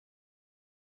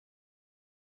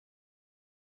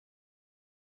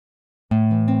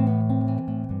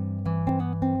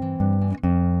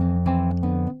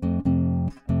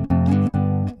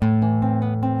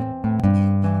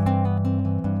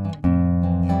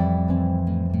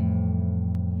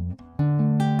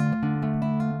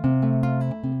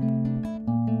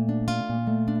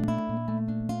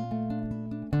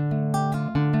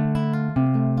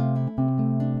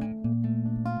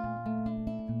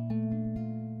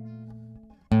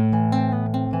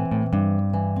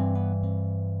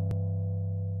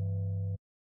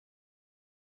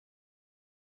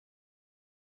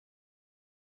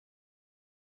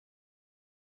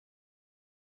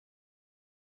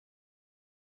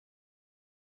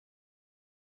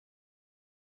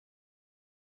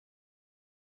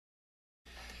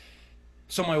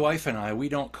So my wife and I, we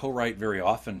don't co-write very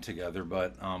often together,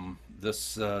 but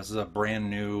this is a brand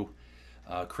new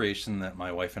creation that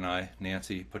my wife and I,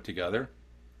 Nancy, put together.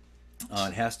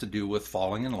 It has to do with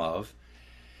falling in love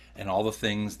and all the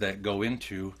things that go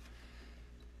into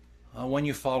when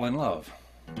you fall in love.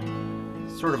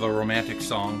 It's sort of a romantic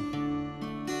song.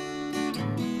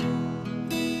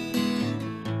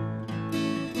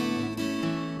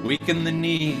 Weak in the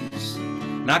knees,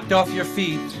 knocked off your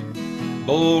feet,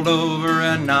 bowled over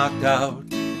and knocked out.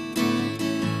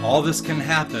 All this can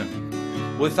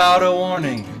happen without a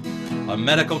warning, a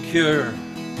medical cure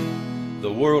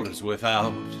the world is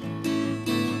without.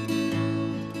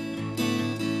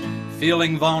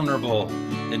 Feeling vulnerable,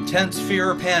 intense fear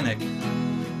or panic,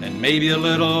 and maybe a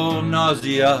little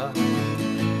nausea.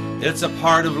 It's a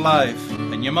part of life,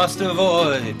 and you must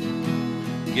avoid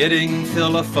getting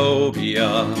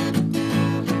philophobia,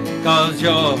 'cause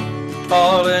you're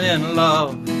falling in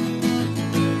love,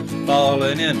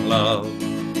 falling in love.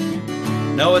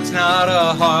 No, it's not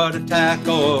a heart attack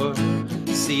or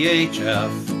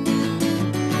CHF.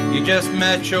 You just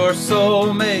met your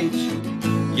soulmate,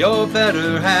 your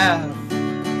better half.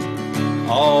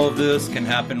 All this can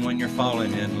happen when you're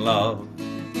falling in love.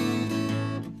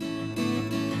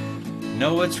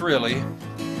 No, it's really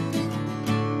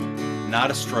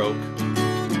not a stroke,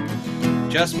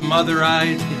 just Mother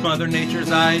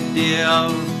Nature's idea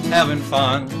of having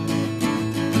fun.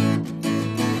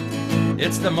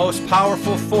 It's the most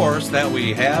powerful force that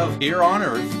we have here on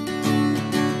Earth,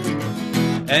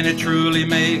 and it truly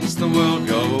makes the world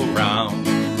go round.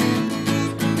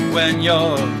 When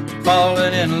you're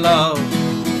falling in love,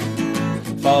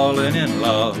 falling in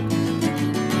love.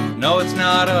 No, it's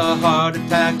not a heart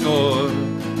attack or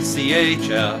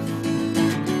CHF.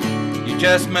 You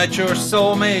just met your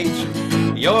soulmate,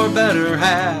 your better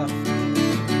half.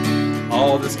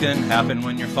 All this can happen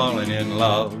when you're falling in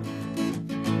love.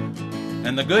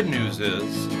 And the good news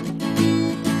is,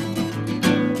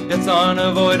 it's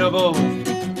unavoidable,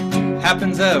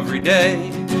 happens every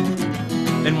day.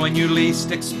 And when you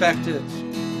least expect it,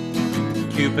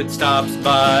 Cupid stops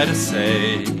by to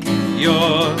say,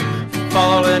 you're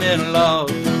falling in love,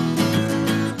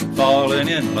 falling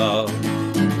in love.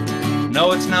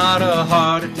 No, it's not a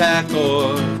heart attack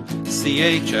or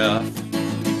CHF.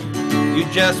 You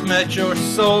just met your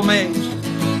soulmate,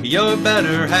 your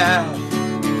better half.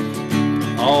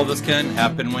 All this can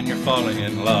happen when you're falling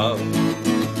in love.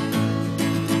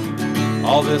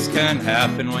 All this can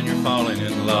happen when you're falling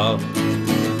in love.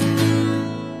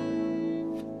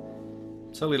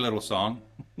 Silly little song.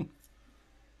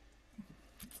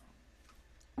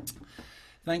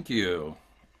 Thank you.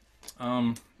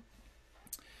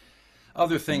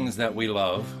 Other things that we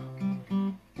love.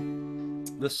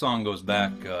 This song goes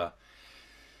back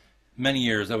many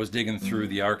years. I was digging through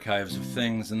the archives of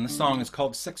things, and this song is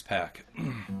called Six Pack.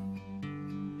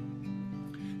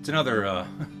 It's another, I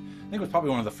think it was probably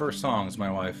one of the first songs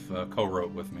my wife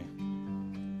co-wrote with me.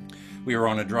 We were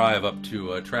on a drive up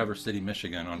to Traverse City,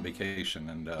 Michigan on vacation,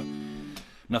 and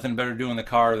nothing better to do in the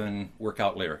car than work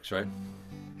out lyrics, right?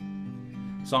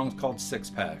 The song's called Six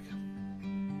Pack.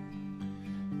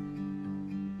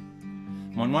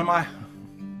 When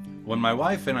my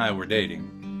wife and I were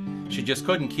dating, she just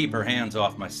couldn't keep her hands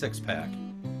off my six-pack.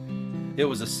 It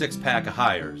was a six-pack of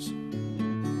hires.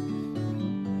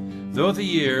 Though the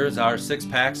years, our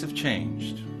six-packs have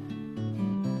changed.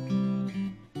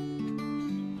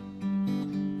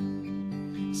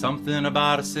 Something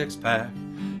about a six-pack,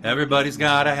 everybody's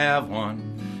gotta have one.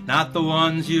 Not the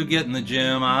ones you get in the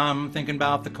gym, I'm thinking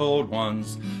about the cold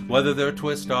ones. Whether they're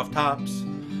twist-off tops,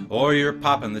 or you're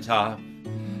popping the top.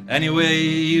 Any way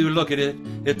you look at it,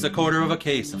 it's a quarter of a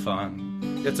case of fun.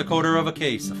 It's a quarter of a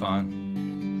case of fun.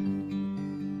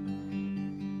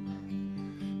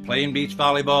 Playing beach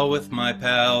volleyball with my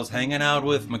pals, hanging out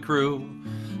with my crew.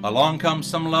 Along come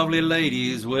some lovely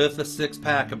ladies with a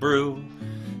six-pack of brew.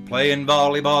 Playing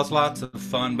volleyball's lots of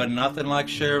fun, but nothing like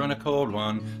sharing a cold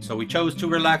one. So we chose to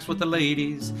relax with the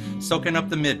ladies, soaking up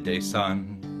the midday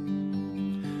sun.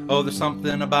 Oh, there's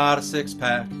something about a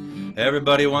six-pack,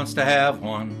 everybody wants to have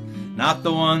one. Not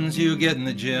the ones you get in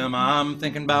the gym, I'm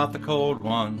thinking about the cold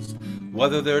ones.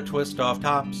 Whether they're twist-off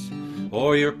tops,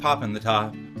 or you're popping the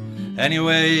top. Any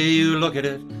way you look at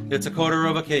it, it's a quarter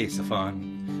of a case of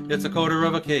fun. It's a quarter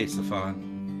of a case of fun.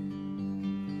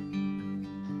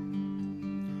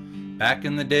 Back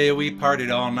in the day we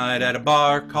partied all night at a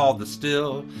bar called The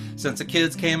Still. Since the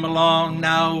kids came along,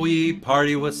 now we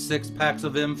party with six-packs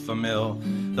of Infamil.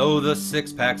 Though the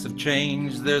six-packs have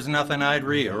changed, there's nothing I'd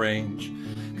rearrange.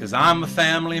 'Cause I'm a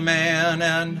family man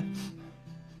and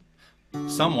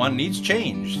someone needs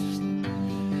changed.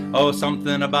 Oh,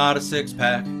 something about a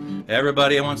six-pack,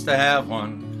 everybody wants to have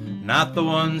one. Not the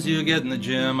ones you get in the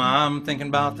gym, I'm thinking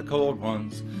about the cold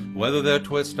ones. Whether they're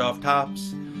twist-off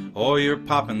tops, or you're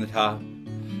popping the top.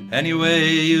 Anyway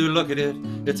you look at it,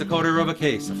 it's a quarter of a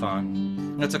case of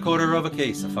fun. It's a quarter of a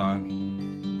case of fun.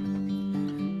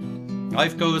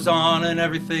 Life goes on and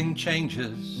everything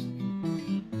changes,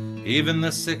 even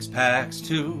the six-packs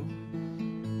too.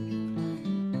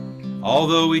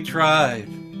 Although we tried,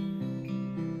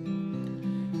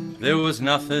 there was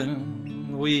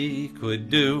nothing we could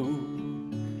do.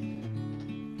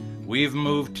 We've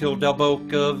moved till Del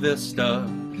Boca Vista,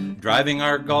 driving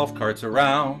our golf carts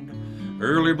around.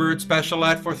 Early bird special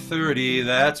at 4:30,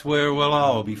 that's where we'll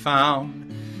all be found.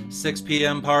 6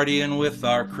 p.m. partying with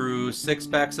our crew, 6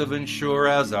 packs of Ensure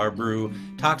as our brew.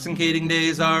 Toxicating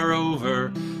days are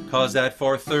over, 'cause at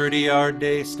 4:30 our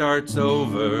day starts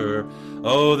over.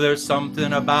 Oh, there's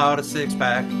something about a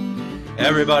six-pack,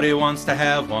 everybody wants to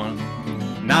have one.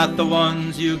 Not the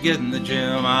ones you get in the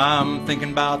gym, I'm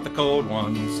thinking about the cold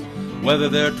ones. Whether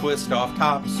they're twist-off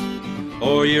tops,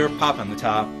 or you're popping the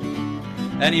top.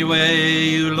 Anyway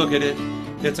you look at it,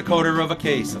 it's a quarter of a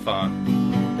case of fun.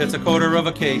 It's a quarter of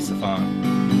a case of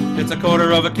fun. It's a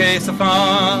quarter of a case of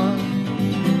fun.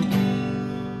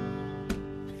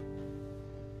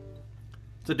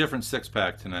 It's a different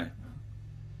six-pack tonight.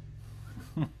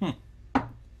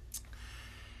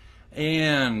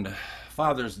 And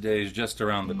Father's Day is just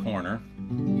around the corner.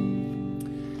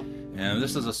 And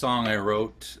this is a song I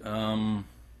wrote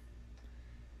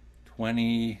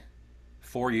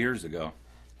 24 years ago.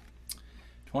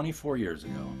 24 years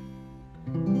ago.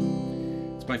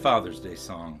 It's my Father's Day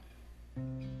song.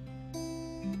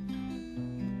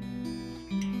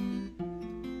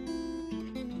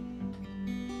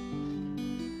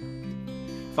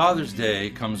 Father's Day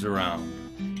comes around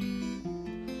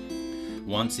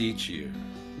once each year.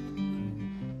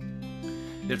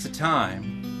 It's a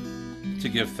time to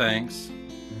give thanks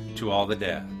to all the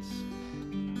dads.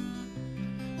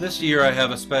 This year I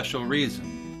have a special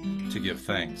reason to give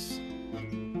thanks.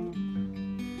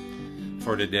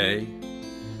 For today,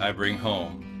 I bring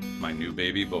home my new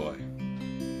baby boy.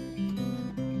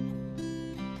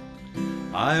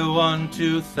 I want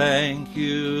to thank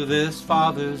you this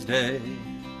Father's Day.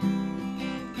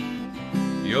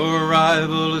 Your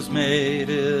arrival has made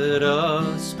it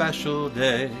a special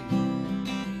day.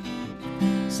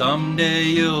 Someday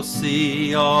you'll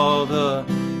see all the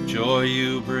joy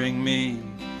you bring me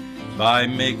by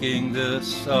making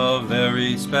this a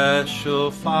very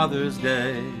special Father's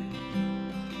Day.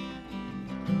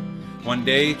 One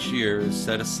day each year is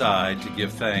set aside to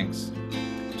give thanks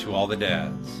to all the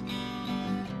dads.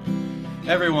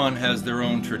 Everyone has their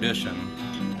own tradition.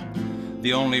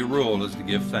 The only rule is to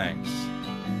give thanks.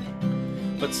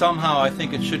 But somehow I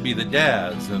think it should be the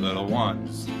dads that are the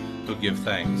ones who give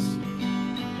thanks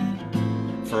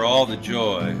for all the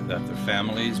joy that their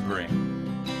families bring.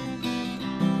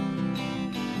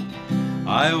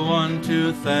 I want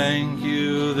to thank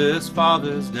you this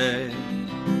Father's Day.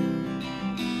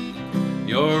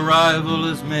 Your arrival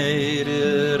has made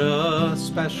it a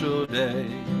special day.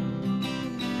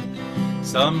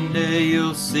 Someday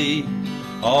you'll see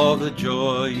all the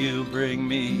joy you bring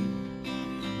me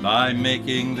by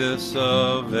making this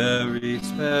a very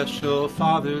special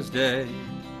Father's Day.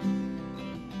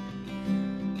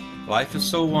 Life is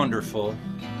so wonderful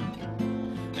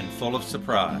and full of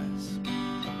surprise.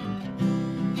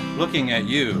 Looking at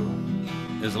you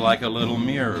is like a little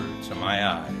mirror to my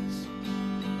eyes.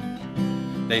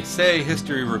 They say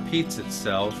history repeats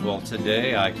itself. Well,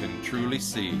 today I can truly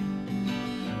see.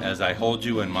 As I hold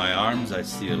you in my arms, I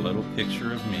see a little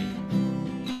picture of me.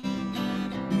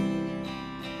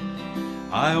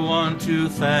 I want to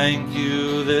thank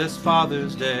you this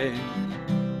Father's Day.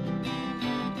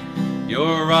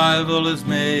 Your arrival has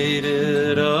made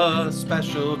it a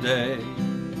special day.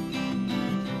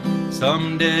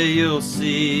 Someday you'll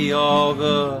see all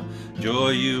the joy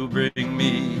you bring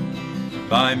me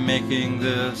by making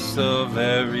this a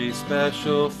very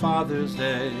special Father's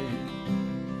Day.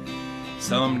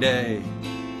 Someday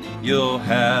you'll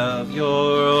have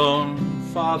your own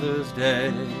Father's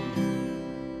Day.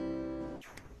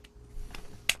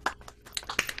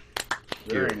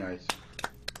 Very nice.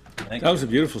 Thank That you. was a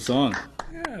beautiful song.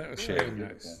 Yeah, that was very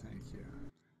nice. Thank you.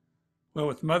 Well,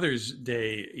 with Mother's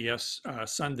Day,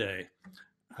 Sunday,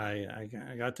 I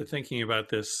got to thinking about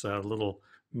this little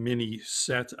mini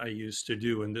set I used to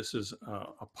do, and this is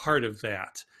a part of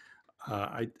that.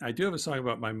 I do have a song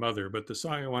about my mother, but the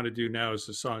song I want to do now is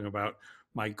a song about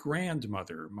my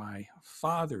grandmother, my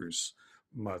father's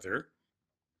mother.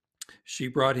 She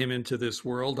brought him into this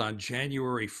world on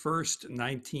January 1st,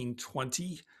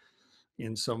 1920,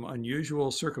 in some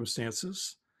unusual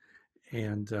circumstances.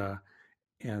 And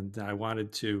I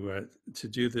wanted to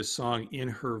do this song in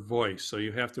her voice. So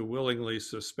you have to willingly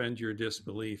suspend your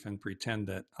disbelief and pretend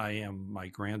that I am my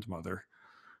grandmother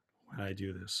when I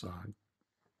do this song.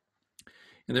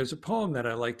 And there's a poem that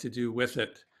I like to do with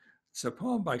it. It's a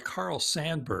poem by Carl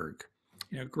Sandburg,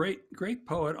 great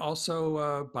poet, also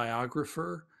a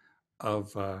biographer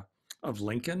of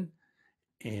Lincoln.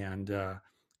 And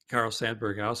Carl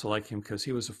Sandburg, I also like him because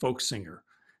he was a folk singer.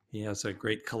 He has a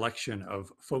great collection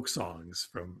of folk songs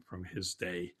from his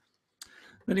day.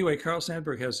 Anyway, Carl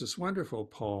Sandburg has this wonderful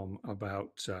poem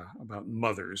about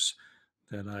mothers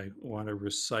that I want to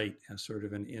recite as sort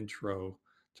of an intro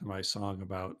to my song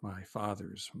about my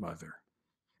father's mother.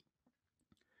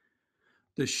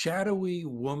 The shadowy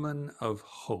woman of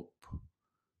hope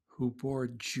who bore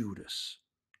Judas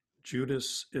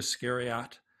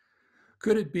Iscariot.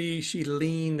 Could it be she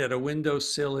leaned at a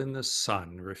windowsill in the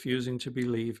sun, refusing to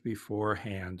believe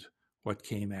beforehand what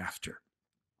came after?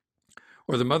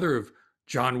 Or the mother of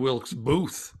John Wilkes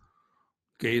Booth,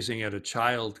 gazing at a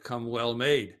child come well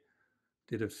made,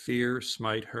 did a fear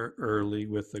smite her early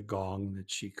with the gong that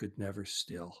she could never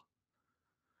still?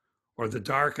 Or the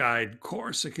dark-eyed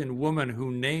Corsican woman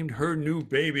who named her new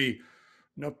baby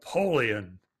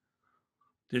Napoleon,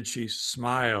 did she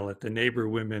smile at the neighbor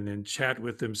women and chat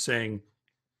with them saying,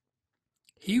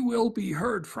 "He will be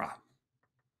heard from"?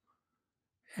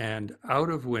 And out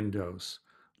of windows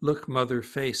look mother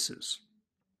faces,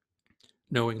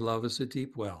 knowing love is a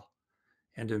deep well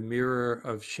and a mirror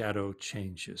of shadow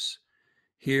changes.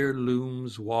 Here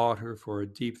looms water for a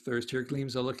deep thirst. Here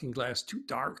gleams a looking glass too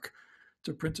dark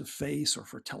to print a face or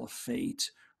foretell a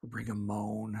fate or bring a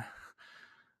moan.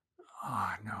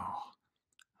 Ah, no,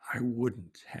 I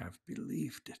wouldn't have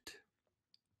believed it.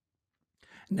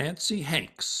 Nancy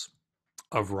Hanks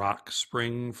of Rock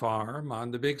Spring Farm on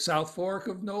the big South Fork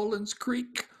of Nolan's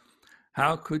Creek.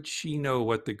 How could she know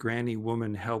what the granny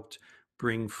woman helped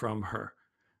bring from her?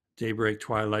 Daybreak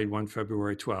twilight, one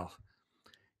February 12th.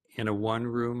 In a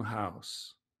one-room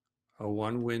house, a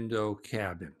one-window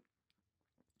cabin,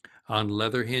 on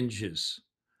leather hinges,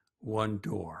 one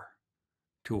door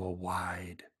to a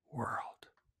wide world.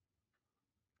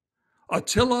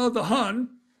 Attila the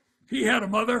Hun, he had a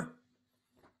mother.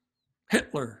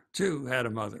 Hitler, too, had a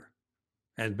mother.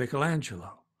 And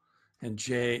Michelangelo and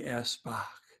J.S.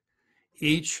 Bach.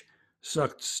 Each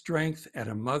sucked strength at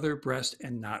a mother breast,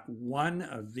 and not one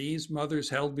of these mothers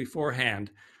held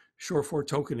beforehand sure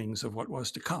foretokenings of what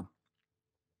was to come.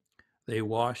 They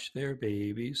washed their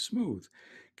babies smooth,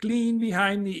 clean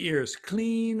behind the ears,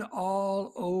 clean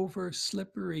all over,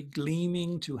 slippery,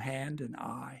 gleaming to hand and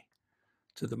eye.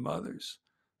 To the mothers,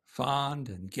 fond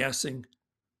and guessing,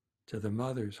 to the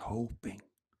mothers hoping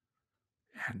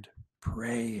and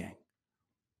praying.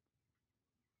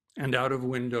 And out of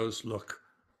windows look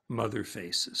mother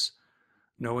faces,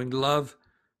 knowing love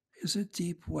is a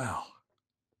deep well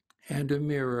and a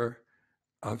mirror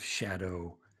of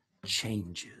shadow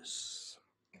changes.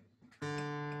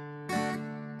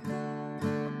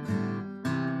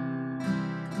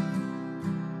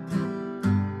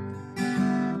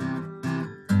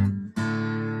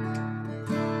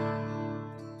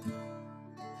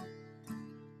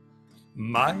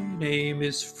 My name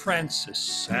is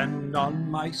Francis, and on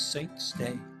my saint's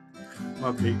day,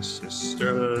 my big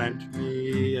sister lent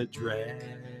me a dress.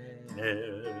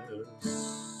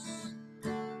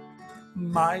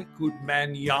 My good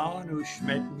man Janusz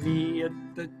met me at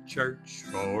the church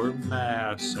for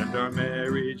mass, and our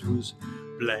marriage was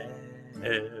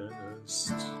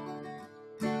blessed.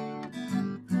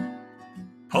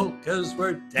 Polkas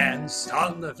were danced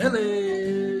on the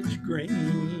village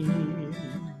green.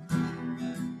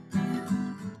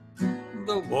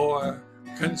 The war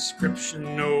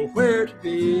conscription nowhere to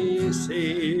be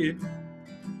seen.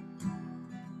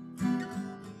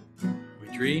 We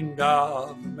dreamed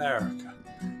of America,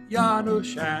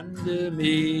 Janusz and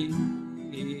me,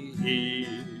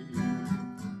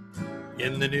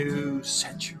 in the new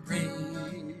century.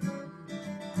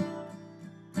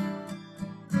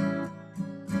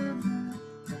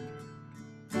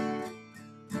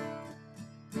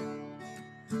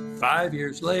 5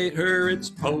 years later, it's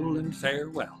Poland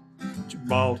farewell to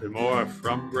Baltimore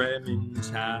from Bremen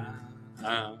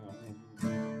town.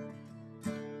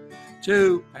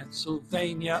 To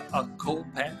Pennsylvania, a coal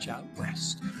patch out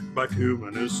west,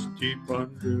 bituminous deep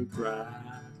underground.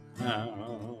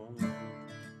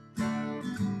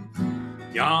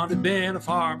 Jan had been a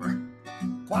farmer,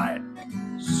 quiet,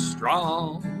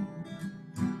 strong.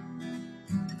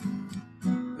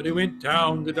 but he went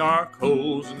down the dark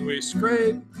holes and we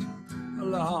scraped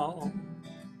along.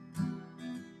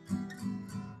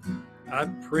 I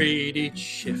prayed each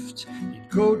shift he'd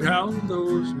go down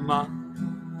those mines.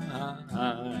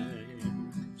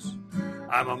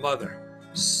 I'm a mother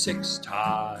 6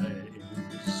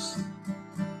 times.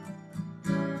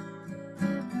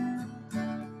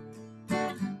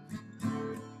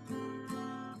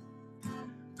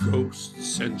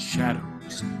 Ghosts and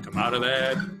shadows come out of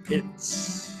that pit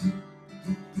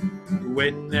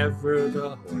whenever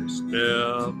the horse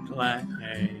bell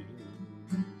clangs.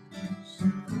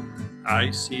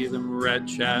 I see them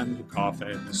retch and cough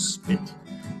and spit,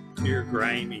 dear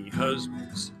grimy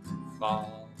husbands and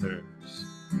fathers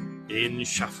in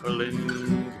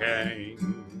shuffling gangs.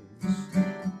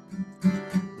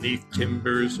 Neath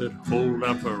timbers that hold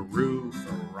up a roof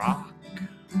of rock,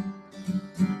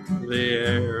 the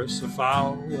air so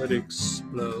foul it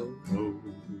explodes.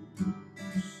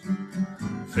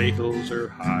 Fatals are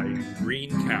high in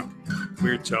Greene County.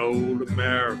 We're told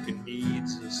America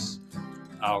needs us,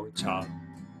 our tons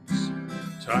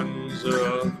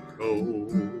of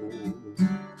coal.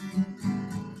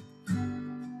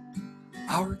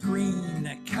 Our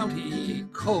Greene County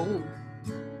Coal.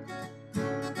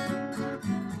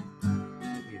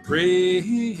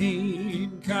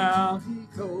 Greene County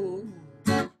Coal.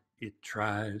 It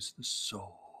tries the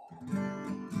soul.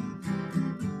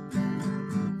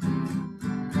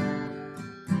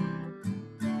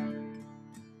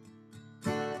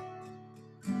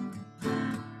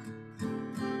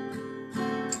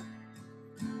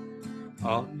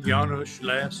 On Janusz's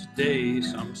last day,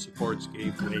 some supports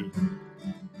gave way.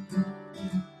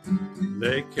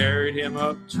 They carried him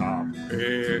up top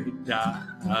where he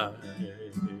died.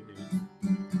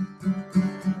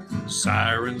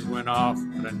 Sirens went off,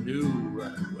 but I knew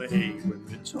right away when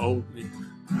they told me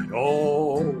I'd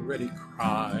already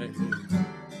cried.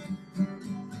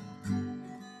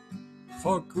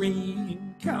 For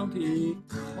Greene County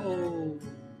Coal.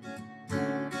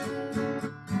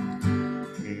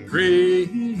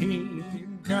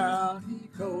 Greene County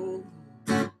Coal,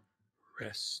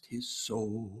 rest his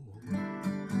soul.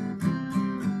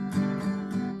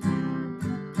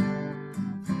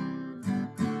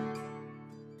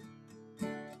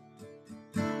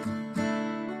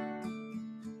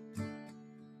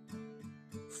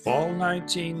 Fall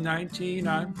 1919,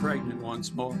 I'm pregnant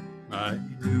once more. I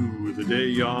knew the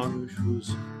day Janusz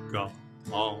was gone.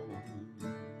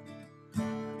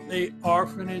 The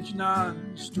orphanage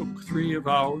nuns took 3 of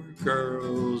our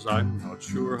girls. I'm not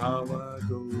sure how I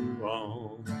go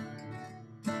on.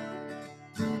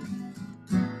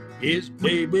 His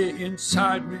baby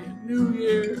inside me, New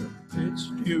Year, it's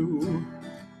due.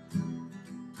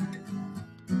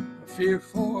 I fear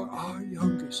for our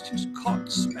youngest who's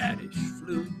caught Spanish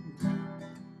flu.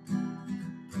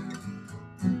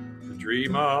 The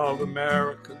dream of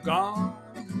America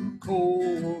gone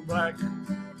coal black.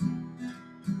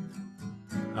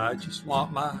 I just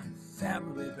want my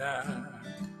family back.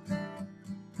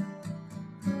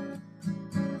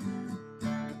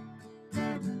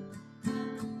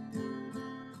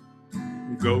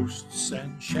 Ghosts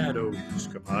and shadows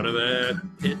come out of that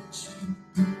pit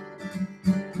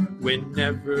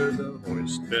whenever the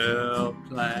horse bell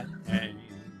clangs.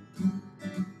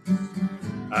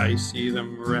 I see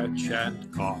them retch and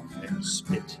cough and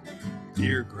spit,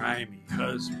 dear grimy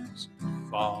husbands and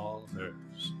fathers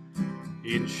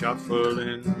in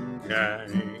shuffling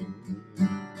gangs.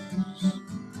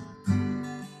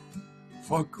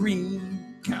 For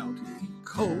Greene County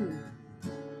Coal.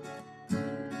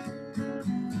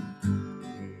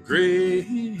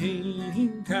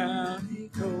 Greene County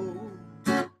Coal.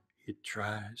 It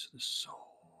tries the soul.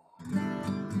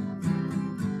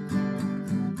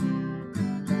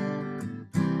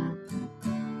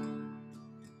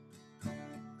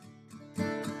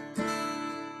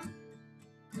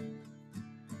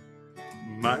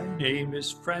 My name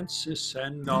is Francis,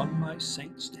 and on my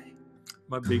Saint's Day,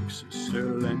 my big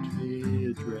sister lent me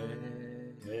a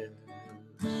dress.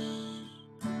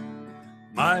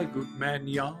 My good man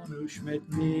Janusz met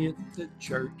me at the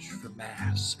church for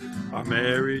Mass. Our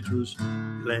marriage was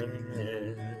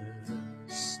blessed.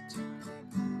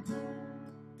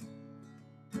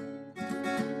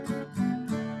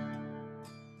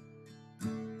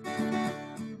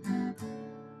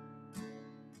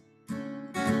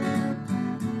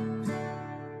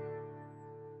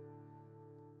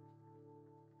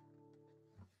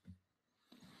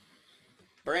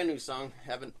 Brand new song.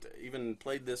 Haven't even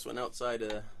played this one outside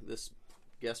this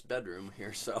guest bedroom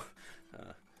here, so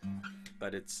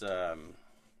but it's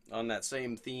on that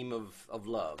same theme of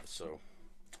love, so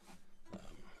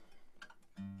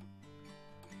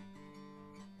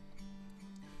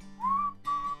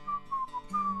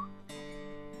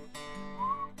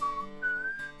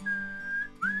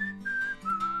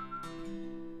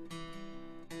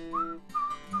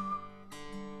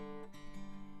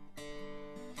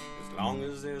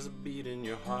long as there's a beat in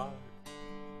your heart,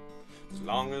 as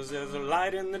long as there's a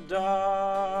light in the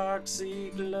dark,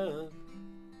 seek love,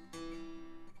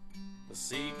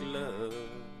 seek love.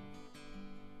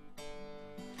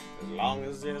 As long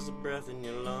as there's a breath in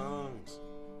your lungs,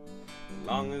 as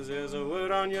long as there's a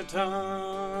word on your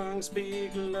tongue,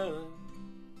 speak love,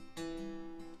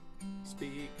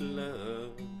 speak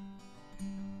love.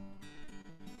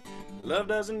 Love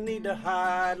doesn't need to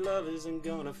hide, love isn't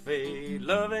gonna fade.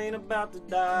 Love ain't about to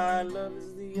die, love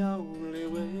is the only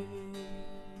way.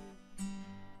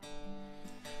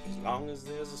 As long as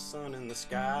there's a sun in the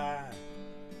sky,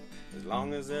 as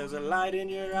long as there's a light in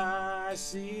your eye,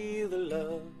 see the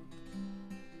love,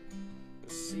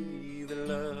 see the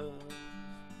love.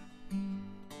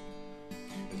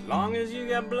 As long as you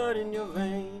got blood in your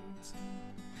veins,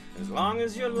 as long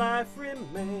as your life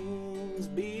remains,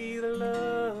 be the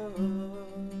love,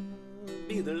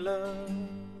 be the love.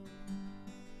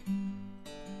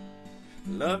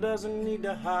 Love doesn't need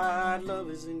to hide, love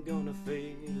isn't gonna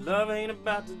fade. Love ain't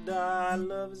about to die,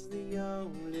 love is the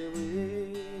only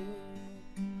way.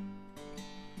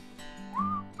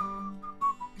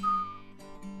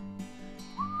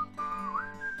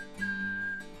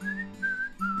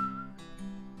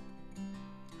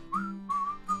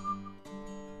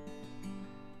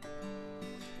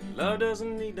 Love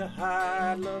doesn't need to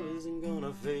hide, love isn't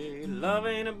gonna fade. Love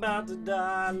ain't about to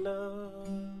die, love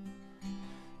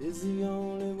is the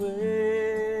only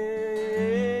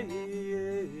way.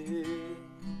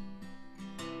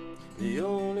 The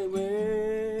only way.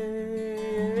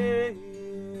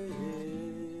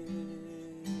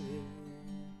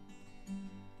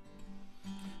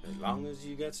 As long as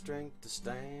you got strength to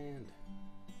stand,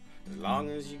 as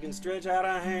long as you can stretch out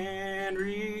a hand,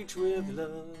 reach with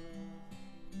love,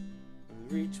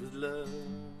 reach with love.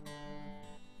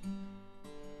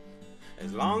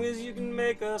 As long as you can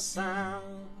make a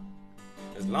sound,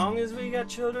 as long as we got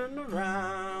children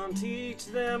around, teach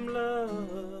them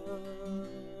love,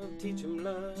 teach them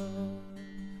love.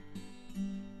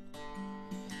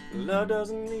 Love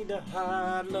doesn't need to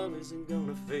hide, love isn't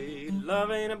gonna fade.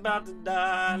 Love ain't about to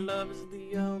die, love is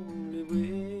the only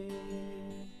way.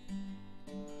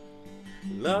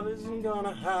 Love isn't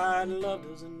gonna hide, love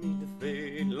doesn't need to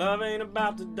fade. Love ain't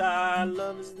about to die,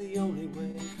 love is the only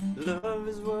way. Love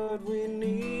is what we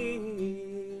need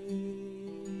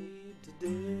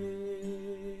today.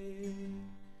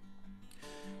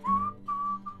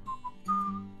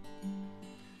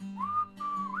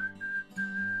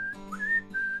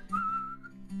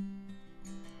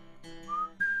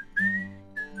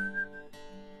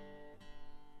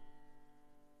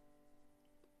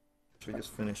 We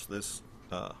just finished this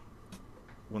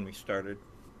when we started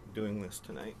doing this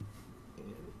tonight,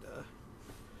 and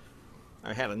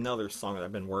I had another song that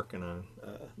I've been working on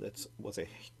that was a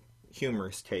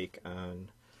humorous take on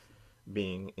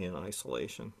being in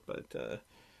isolation, but I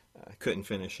couldn't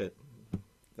finish it,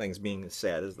 things being as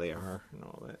sad as they are and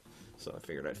all that, so I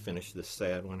figured I'd finish this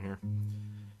sad one here.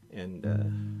 And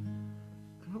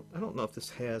I don't know if this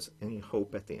has any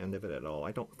hope at the end of it at all.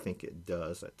 I don't think it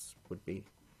does. That would be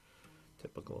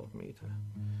typical of me to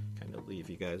kind of leave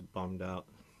you guys bummed out.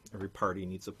 Every party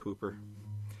needs a pooper.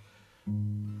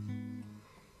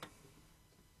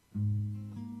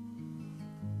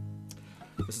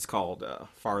 This is called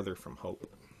Farther from Hope.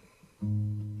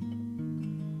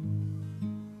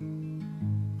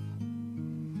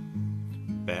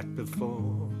 Back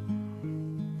before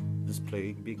this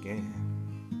plague began,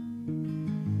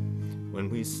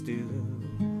 when we still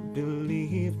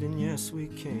believed in yes we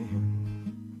can,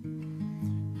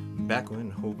 back when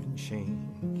hope and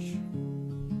change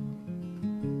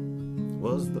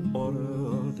was the order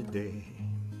of the day.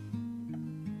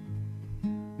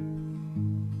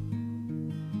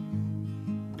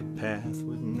 The path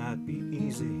would not be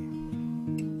easy,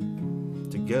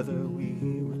 together we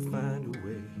would find a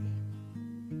way.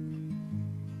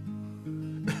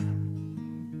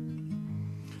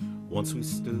 Once we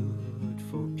stood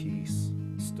for peace,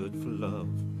 stood for love,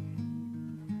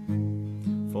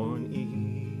 for an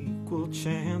equal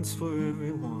chance for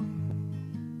everyone.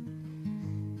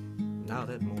 Now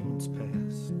that moment's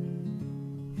past,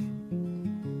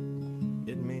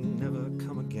 it may never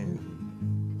come again.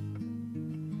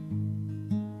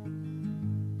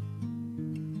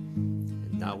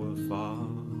 And now we're farther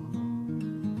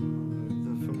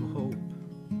from hope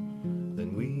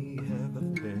than we have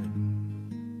ever been.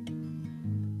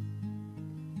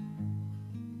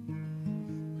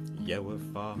 Yeah, we're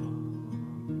farther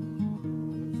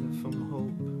from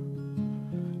hope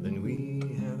than we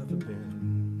have ever been.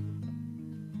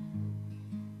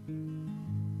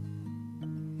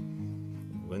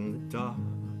 When the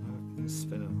darkness darkness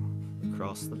fell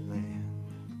across the land,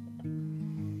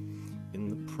 in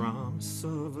the promise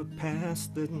of a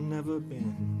past that never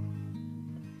been.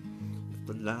 If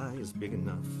the lie is big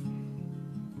enough,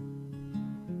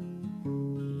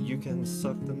 you can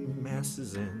suck the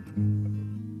masses in.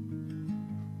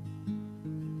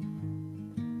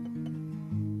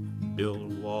 Build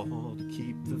a wall to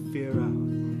keep the fear out,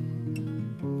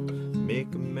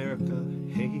 make America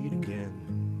hate again.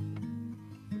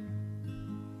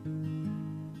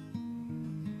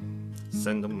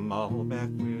 Send them all back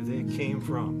where they came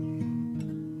from,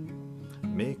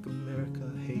 make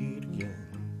America hate again.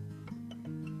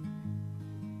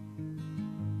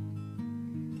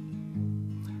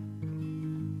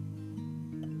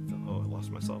 Oh, I lost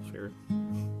myself here.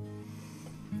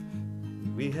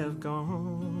 We have gone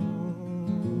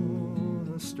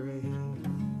astray,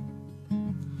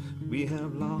 we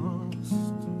have lost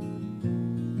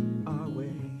our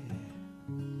way,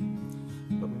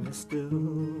 but we still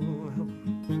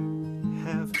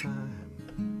have time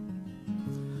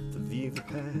to leave the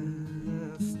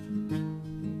past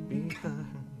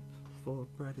behind for a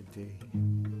brighter day.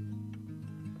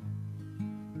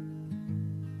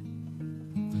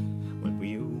 When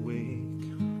we awake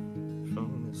from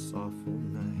this awful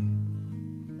night,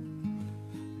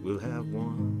 we'll have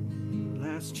one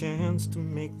last chance to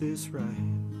make this right.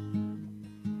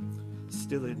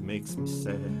 Still, it makes me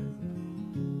sad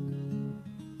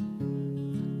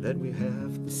that we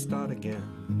have to start again.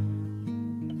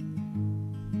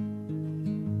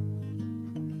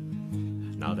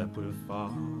 Now that we're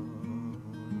farther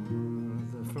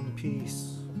from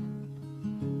peace,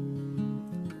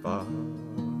 farther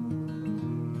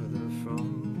from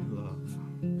love,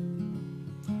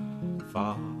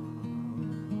 farther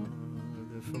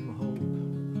from hope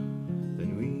than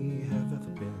we have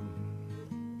ever been.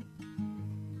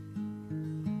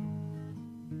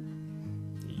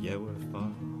 Yeah, we're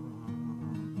far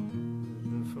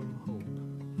from hope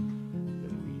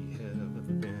than we have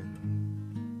ever been.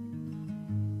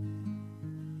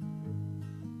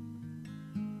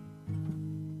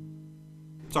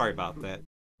 Sorry about that.